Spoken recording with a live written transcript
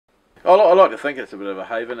I like to think it's a bit of a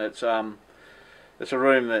haven. It's a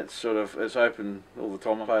room that's it's open all the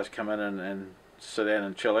time. Players come in and sit down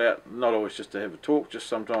and chill out. Not always just to have a talk, just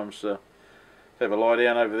sometimes to have a lie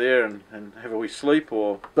down over there and have a wee sleep.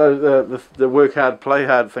 Or the work hard, play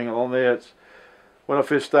hard thing along there. It's when I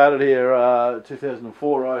first started here,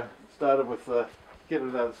 2004. I started with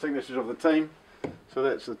getting the signatures of the team. So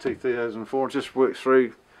that's the 2004. It just worked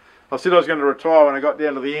through. I said I was going to retire when I got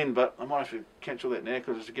down to the end, but I might have to cancel that now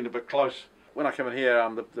because it's getting a bit close. When I came in here,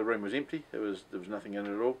 the room was empty. There was nothing in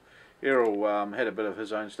it at all. Errol had a bit of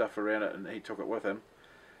his own stuff around it, and he took it with him,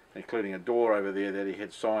 including a door over there that he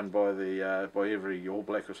had signed by every All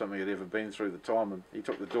Black or something that had ever been through the time, and he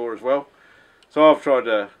took the door as well. So I've tried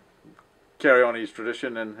to carry on his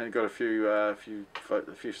tradition and got a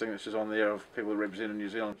few signatures on there of people representing New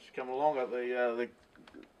Zealand. She's come along at the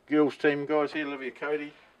girls team guys here, Olivia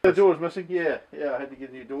Cody. The door's missing. Yeah, I had to get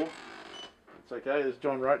a new door. It's okay. There's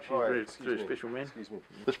John Roach. He's a very special man. Excuse me.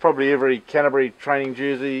 There's probably every Canterbury training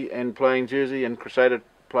jersey and playing jersey and Crusader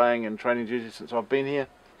playing and training jersey since I've been here.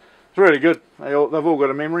 It's really good. They've all got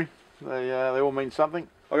a memory. They all mean something.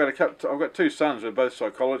 I've got two sons who are both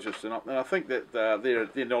psychologists, and I think that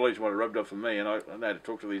their knowledge might have rubbed off on me, and I know how to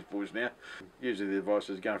talk to these boys now. Usually the advice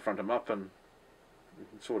is go and front them up and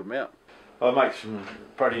sort them out. I make some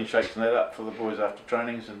protein shakes and that up for the boys after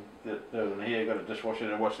trainings, and they're in here, got a dishwasher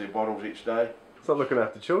to wash their bottles each day. It's like looking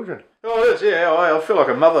after children. Oh, it is, yeah. I feel like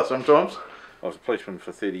a mother sometimes. I was a policeman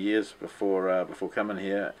for 30 years before coming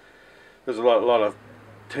here. There's a lot of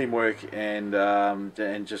teamwork and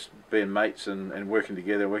just being mates and working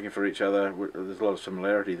together, working for each other. There's a lot of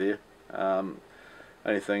similarity there. The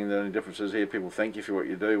only difference is here people thank you for what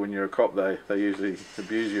you do. When you're a cop, they usually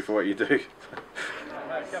abuse you for what you do.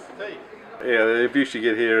 A cup of tea. Yeah, the abuse you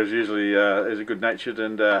get here is usually is good natured,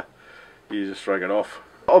 and you just shrug it off.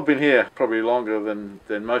 I've been here probably longer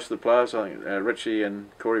than most of the players. I think Richie and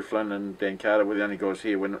Corey Flynn and Dan Carter were the only guys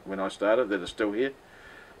here when I started that are still here.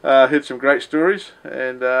 Heard some great stories,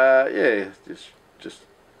 and yeah, just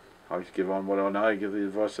I give on what I know, give the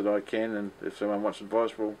advice that I can, and if someone wants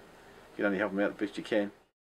advice, well, you can only help them out the best you can.